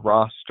allowed the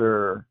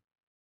roster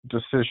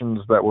decisions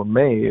that were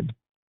made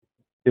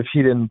if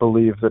he didn't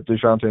believe that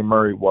DeJounte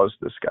Murray was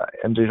this guy.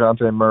 And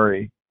DeJounte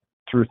Murray,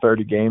 through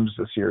 30 games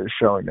this year, is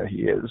showing that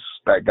he is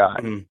that guy.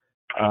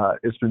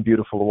 It's been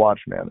beautiful to watch,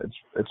 man.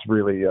 It's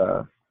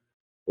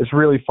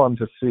really fun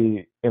to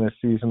see in a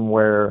season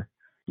where,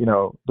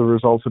 the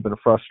results have been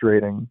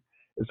frustrating.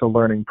 It's a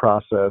learning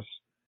process.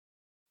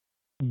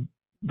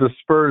 The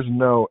Spurs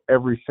know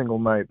every single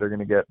night they're going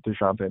to get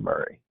DeJounte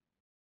Murray.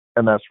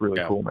 And that's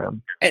really cool,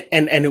 man.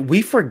 And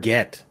we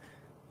forget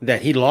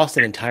that he lost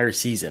an entire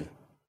season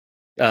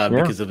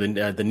because of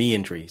the knee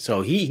injury.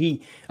 So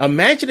he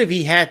imagine if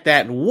he had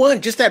that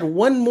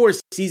one more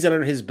season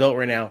under his belt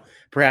right now,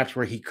 perhaps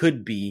where he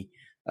could be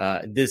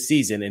this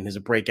season in his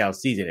breakout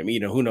season. I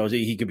mean, who knows?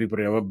 He could be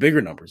putting up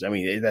bigger numbers. I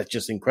mean, that's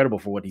just incredible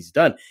for what he's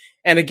done.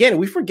 And again,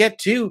 we forget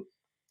too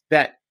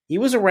that he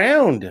was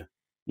around,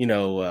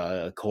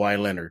 Kawhi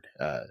Leonard,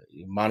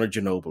 Manu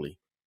Ginobili,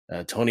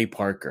 Tony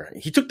Parker.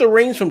 He took the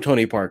reins from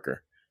Tony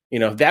Parker.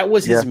 That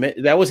was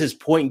his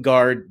point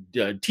guard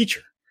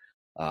teacher.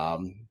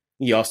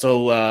 He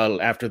also,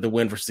 after the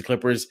win versus the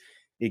Clippers,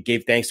 he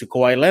gave thanks to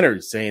Kawhi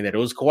Leonard, saying that it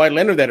was Kawhi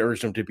Leonard that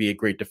urged him to be a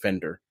great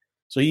defender.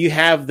 So you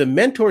have the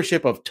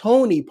mentorship of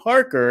Tony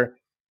Parker,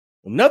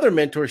 another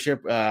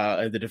mentorship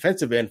at the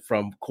defensive end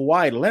from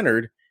Kawhi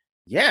Leonard.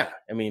 Yeah,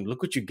 I mean,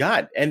 look what you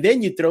got. And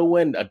then you throw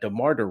in a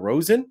DeMar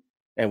DeRozan,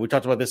 and we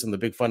talked about this in the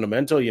big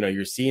fundamental,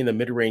 you're seeing the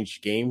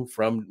mid-range game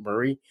from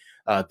Murray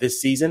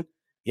this season.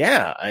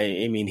 Yeah,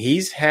 I mean,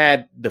 he's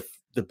had the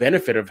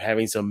benefit of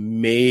having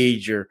some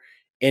major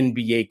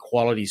NBA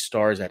quality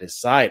stars at his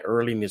side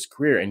early in his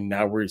career, and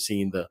now we're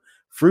seeing the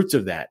fruits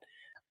of that.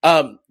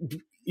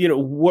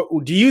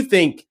 What do you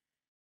think?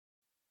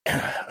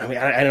 I mean,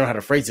 I don't know how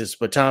to phrase this,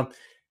 but Tom,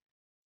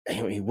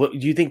 I mean, what do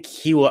you think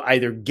he will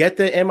either get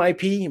the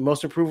MIP,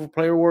 Most Improved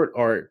Player Award,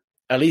 or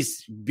at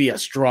least be a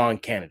strong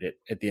candidate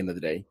at the end of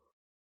the day?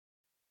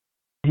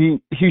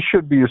 He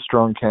should be a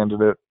strong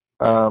candidate.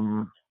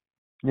 I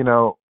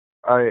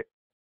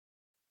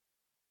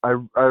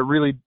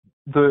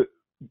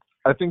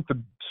think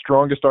the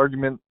strongest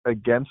argument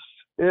against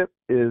it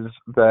is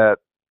that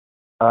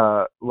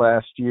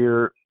last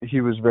year he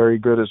was very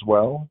good as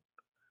well.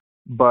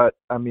 But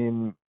I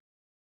mean,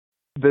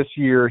 this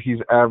year he's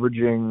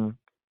averaging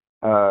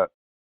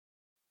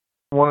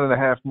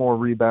 1.5 more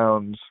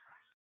rebounds,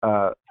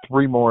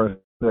 3 more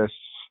assists,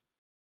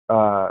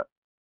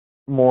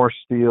 more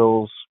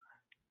steals,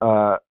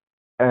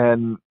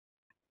 and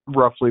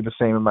roughly the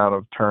same amount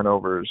of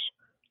turnovers.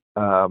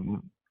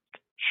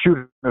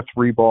 Shooting the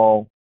 3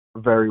 ball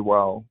very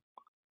well.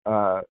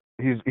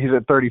 He's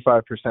at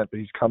 35%, but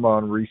he's come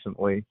on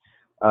recently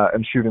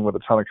and shooting with a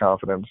ton of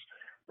confidence.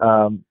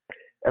 And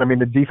I mean,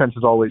 the defense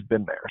has always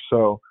been there.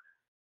 So,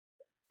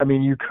 I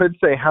mean, you could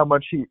say how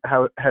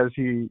has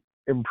he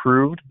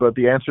improved, but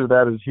the answer to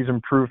that is he's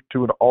improved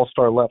to an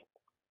all-star level.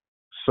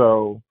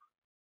 So,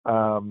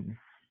 I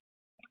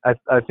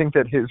think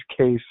that his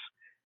case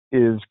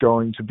is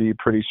going to be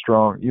pretty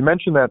strong. You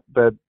mentioned that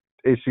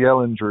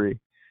ACL injury.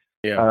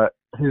 Yeah.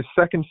 His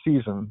second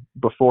season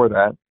before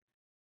that,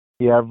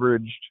 he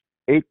averaged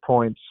 8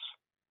 points,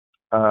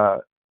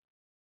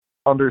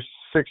 under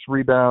 6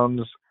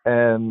 rebounds,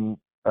 and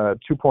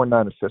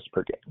 2.9 assists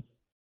per game,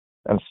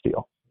 and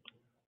steal.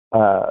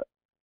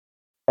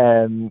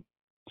 And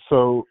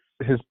so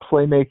his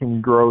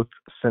playmaking growth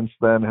since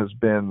then has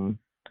been,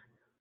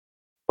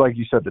 like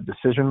you said, the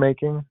decision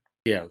making.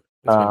 Yeah,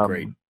 it's been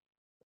great.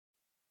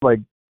 Like,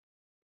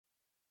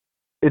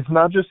 it's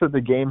not just that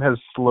the game has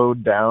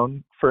slowed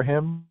down for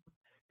him.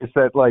 It's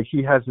that, like,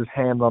 he has his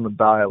hand on the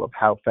dial of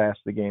how fast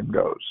the game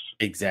goes.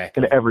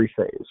 Exactly. In every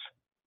phase.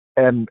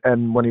 And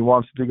when he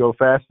wants it to go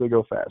fast, they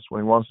go fast.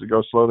 When he wants to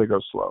go slow, they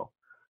go slow.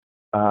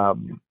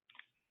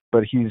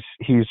 But he's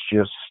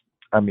just,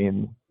 I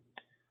mean,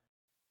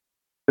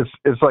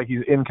 it's like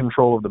he's in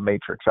control of the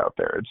matrix out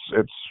there.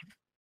 It's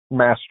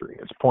mastery.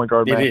 It's point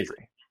guard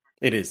mastery.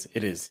 It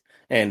is.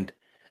 And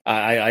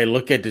I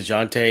look at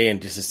DeJounte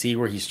and just to see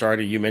where he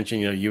started. You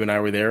mentioned, you and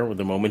I were there with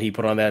the moment he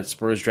put on that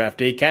Spurs draft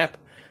day cap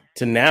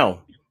to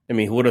now. I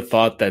mean, who would have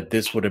thought that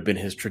this would have been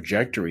his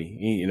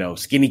trajectory?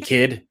 Skinny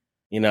kid,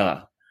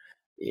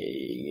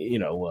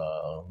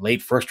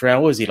 late first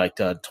round. Was he like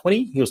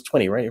 20? He was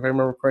 20, right? If I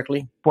remember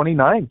correctly.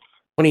 29.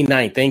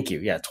 29, thank you.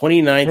 Yeah,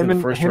 29th in the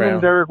first round. Him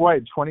and Derek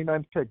White,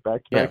 29th pick,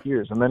 back-to-back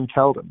years. And then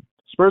Keldon.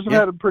 Spurs have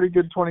had a pretty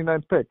good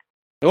 29th pick.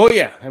 Oh,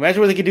 yeah.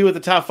 Imagine what they could do with the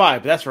top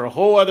 5. But that's for a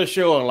whole other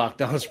show on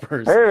Locked On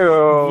Spurs.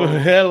 Hey-o.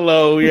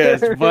 Hello, yes.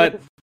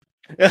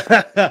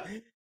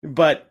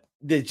 But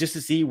just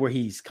to see where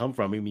he's come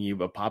from. I mean,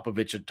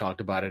 Popovich had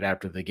talked about it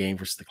after the game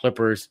versus the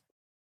Clippers,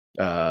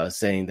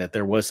 saying that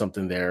there was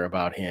something there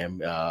about him.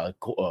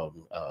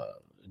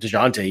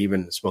 DeJounte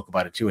even spoke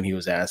about it, too, when he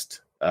was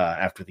asked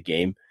after the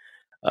game.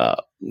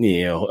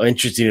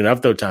 Interesting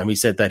enough, though, Tom, he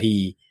said that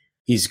he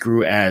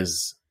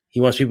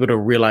wants people to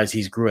realize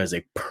he's grew as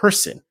a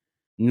person,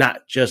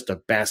 not just a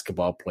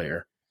basketball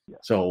player. Yeah.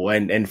 So,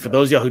 and for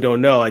those of y'all who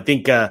don't know, I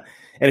think, and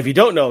if you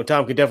don't know,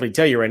 Tom could definitely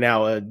tell you right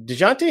now,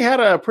 DeJounte had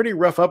a pretty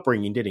rough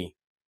upbringing, didn't he?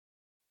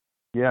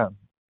 Yeah.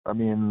 I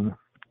mean,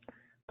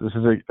 this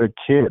is a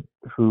kid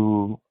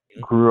who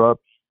grew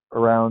up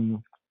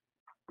around,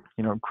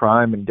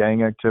 crime and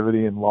gang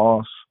activity and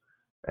loss.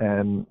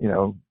 And,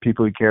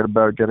 people he cared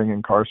about getting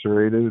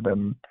incarcerated.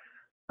 And,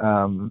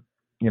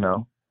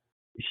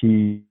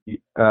 he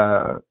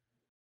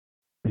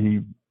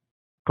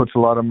puts a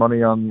lot of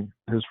money on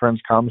his friends'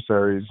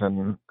 commissaries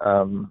and,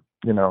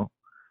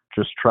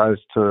 just tries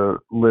to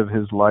live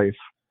his life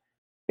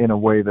in a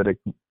way that,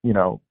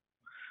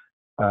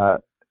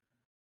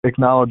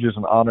 acknowledges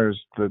and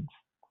honors the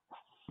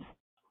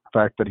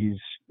fact that he's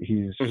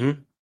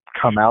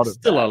come out of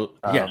still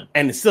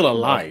and it's still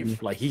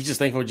alive. Like, he's just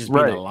thankful for just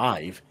being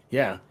alive.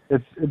 Yeah,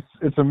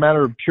 it's a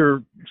matter of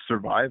pure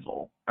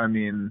survival. I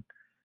mean,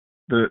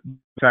 the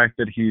fact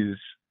that he's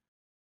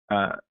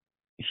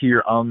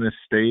here on this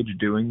stage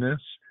doing this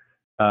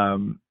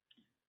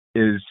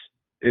is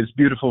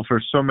beautiful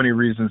for so many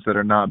reasons that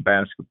are not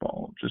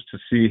basketball. Just to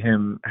see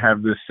him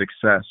have this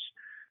success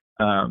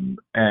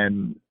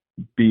and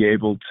be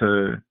able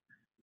to,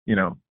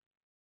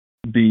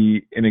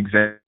 be an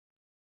example.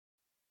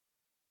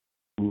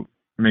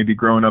 Maybe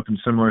growing up in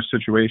similar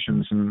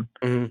situations and,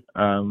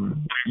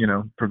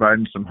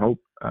 providing some hope.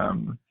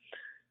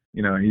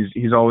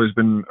 He's always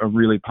been a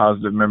really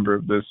positive member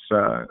of this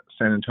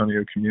San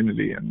Antonio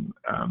community. And,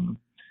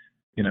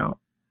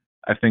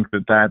 I think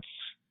that's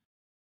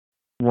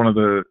one of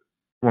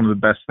the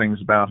best things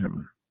about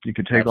him. You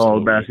could take all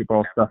the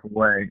basketball stuff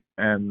away,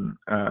 and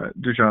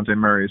DeJounte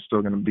Murray is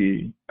still going to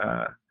be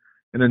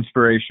an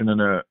inspiration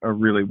and a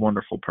really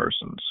wonderful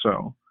person.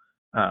 So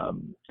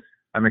I'm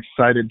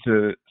excited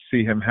to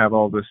see him have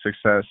all this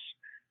success,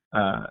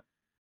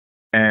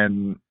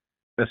 and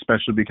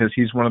especially because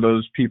he's one of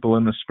those people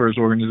in the Spurs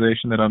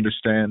organization that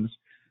understands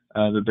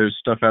that there's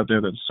stuff out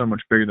there that's so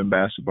much bigger than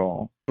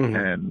basketball.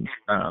 And,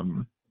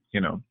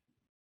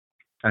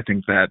 I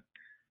think that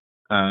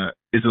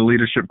is a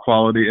leadership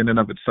quality in and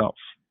of itself.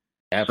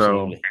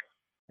 Absolutely.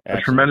 So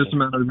a tremendous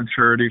amount of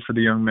maturity for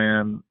the young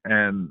man.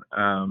 And,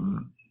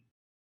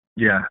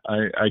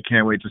 I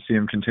can't wait to see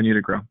him continue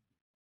to grow.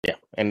 Yeah,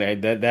 and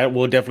that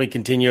will definitely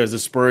continue as the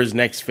Spurs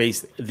next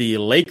face the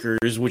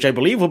Lakers, which I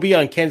believe will be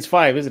on Ken's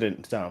 5, isn't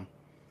it, Tom?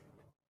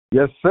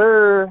 Yes,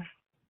 sir.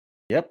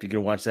 Yep, you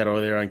can watch that over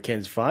there on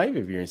Ken's 5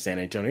 if you're in San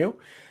Antonio.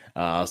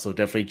 So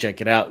definitely check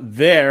it out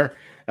there.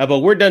 But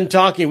we're done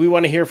talking. We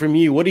want to hear from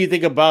you. What do you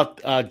think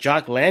about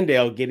Jock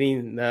Landale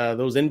getting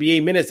those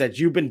NBA minutes that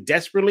you've been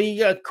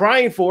desperately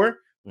crying for?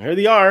 Here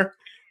they are.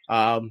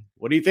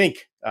 What do you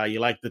think? You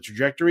like the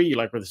trajectory? You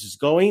like where this is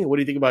going? What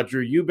do you think about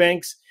Drew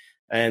Eubanks?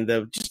 And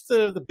just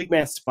the big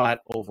man spot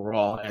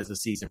overall as the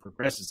season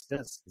progresses,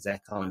 because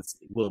Zach Collins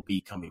will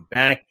be coming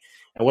back.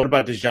 And what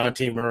about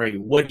DeJounte Murray?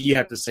 What do you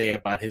have to say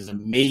about his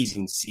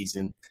amazing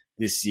season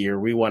this year?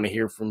 We want to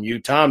hear from you.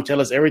 Tom,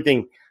 tell us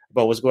everything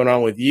about what's going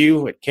on with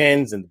you at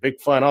Ken's and the Big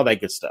Fun, all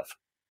that good stuff.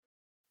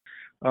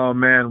 Oh,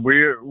 man,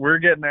 we're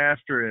getting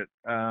after it.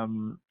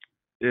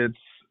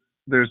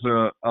 There's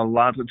a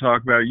lot to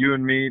talk about. You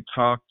and me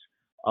talked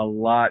a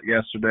lot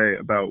yesterday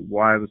about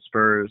why the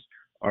Spurs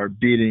are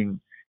beating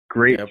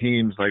great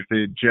teams like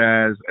the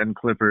Jazz and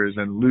Clippers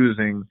and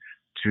losing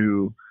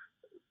to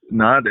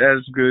not as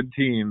good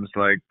teams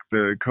like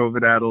the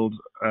COVID-addled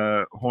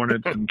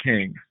Hornets and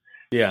Kings.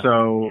 Yeah.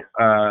 So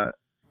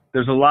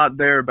there's a lot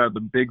there about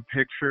the big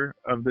picture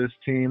of this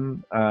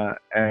team,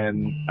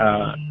 and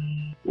got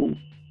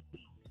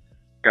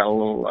a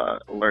little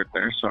alert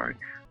there. Sorry.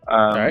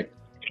 All right.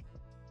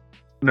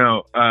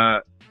 No.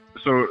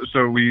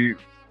 So we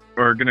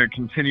are going to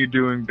continue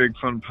doing Big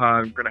Fun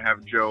Pod. We're going to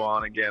have Joe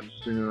on again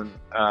soon.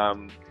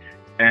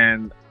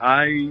 And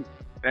I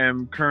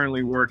am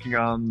currently working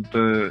on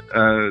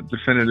the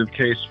definitive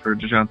case for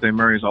DeJounte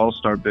Murray's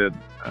All-Star bid,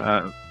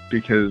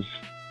 because,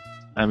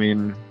 I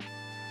mean,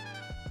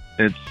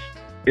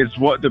 it's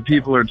what the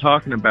people are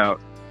talking about.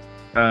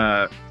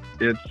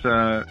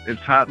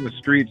 It's hot in the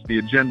streets. The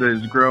agenda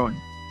is growing.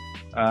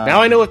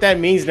 Now I know what that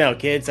means now,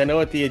 kids. I know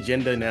what the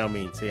agenda now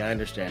means. See, I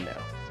understand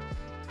now.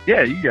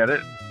 Yeah, you get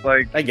it.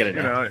 Like, I get it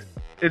now.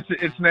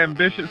 It's an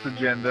ambitious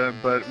agenda,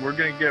 but we're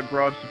going to get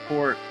broad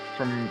support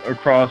from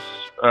across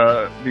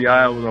the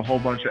aisle with a whole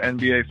bunch of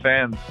NBA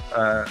fans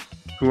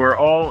who are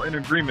all in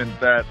agreement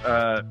that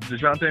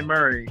DeJounte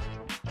Murray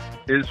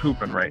is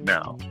hooping right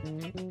now.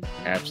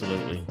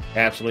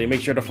 Absolutely.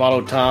 Make sure to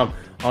follow Tom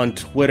on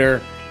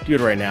Twitter. Do it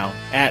right now,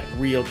 at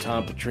Real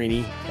Tom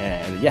Petrini.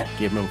 And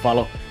give him a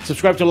follow.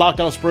 Subscribe to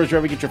Locked On Spurs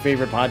wherever you get your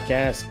favorite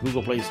podcasts.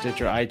 Google Play,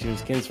 Stitcher, iTunes,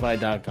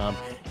 Kinsfi.com.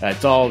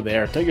 It's all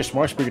there. Tell your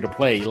smart speaker to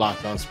play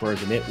Locked On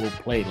Spurs, and it will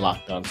play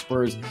Locked On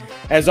Spurs.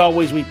 As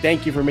always, we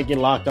thank you for making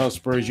Locked On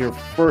Spurs your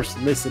first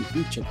listen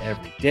each and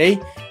every day.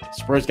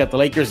 Spurs got the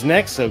Lakers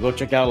next, so go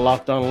check out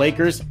Locked On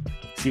Lakers.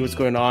 See what's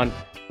going on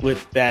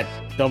with that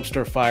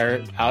dumpster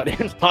fire out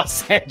in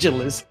Los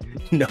Angeles,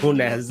 known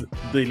as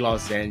the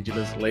Los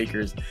Angeles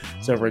Lakers.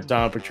 So for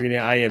Tom Petrini,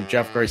 I am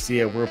Jeff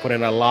Garcia. We're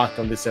putting a lock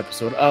on this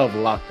episode of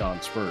Locked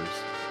On Spurs.